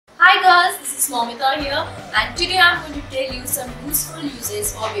Hi girls, this is Momita here and today I am going to tell you some useful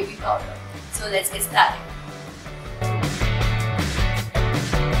uses for baby powder. So let's get started.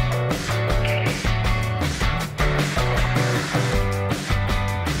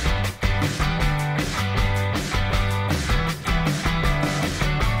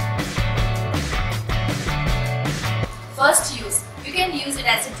 First use, you can use it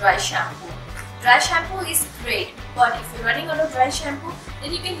as a dry shampoo. Dry shampoo is great, but if you're running out of dry shampoo,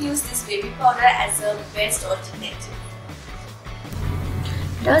 then you can use this baby powder as a best alternative.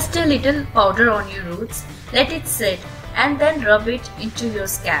 Dust a little powder on your roots, let it sit, and then rub it into your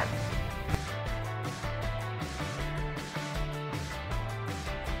scalp.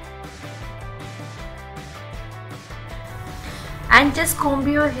 And just comb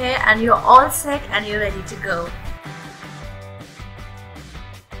your hair and you're all set and you're ready to go.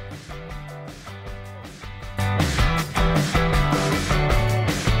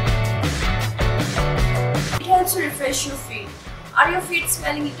 It helps to refresh your feet. Are your feet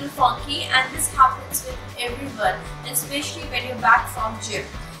smelling a little funky? And this happens with everyone, especially when you're back from gym.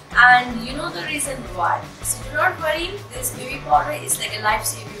 And you know the reason why. So do not worry, this baby powder is like a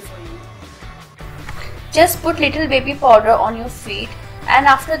lifesaver for you. Just put little baby powder on your feet and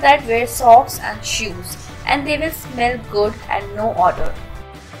after that wear socks and shoes and they will smell good and no odor.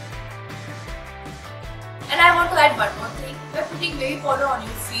 And I want to add one more thing. By putting baby powder on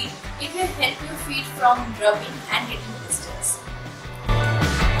your feet, it will help your feet from rubbing and getting blisters.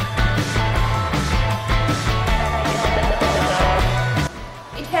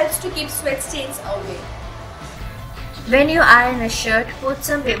 It helps to keep sweat stains away. When you iron a shirt, put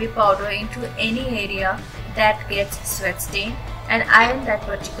some baby powder into any area that gets sweat stain and iron that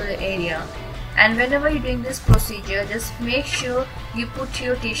particular area. And whenever you're doing this procedure, just make sure you put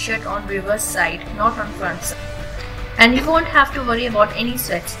your t-shirt on reverse side, not on front side. And you won't have to worry about any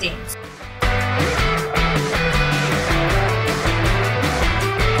sweat stains.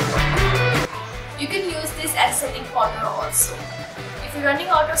 You can use this as setting powder also. If you're running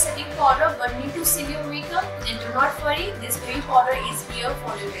out of setting powder but need to seal your makeup, then do not worry, this baby powder is here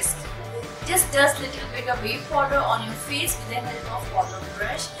for your rescue. Just dust a little bit of baby powder on your face with the help of powder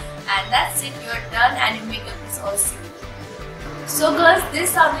brush, and that's it, you're done and your makeup is all sealed. So girls,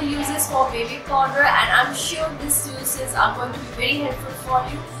 these are the uses for baby powder and I'm sure these uses are going to be very helpful for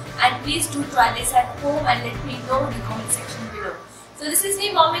you, and please do try this at home and let me know in the comment section below. So this is me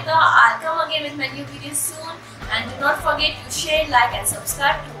Momita, I'll come again with my new videos soon, and do not forget to share, like and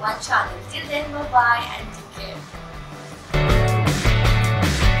subscribe to my channel. Till then, bye bye and take care.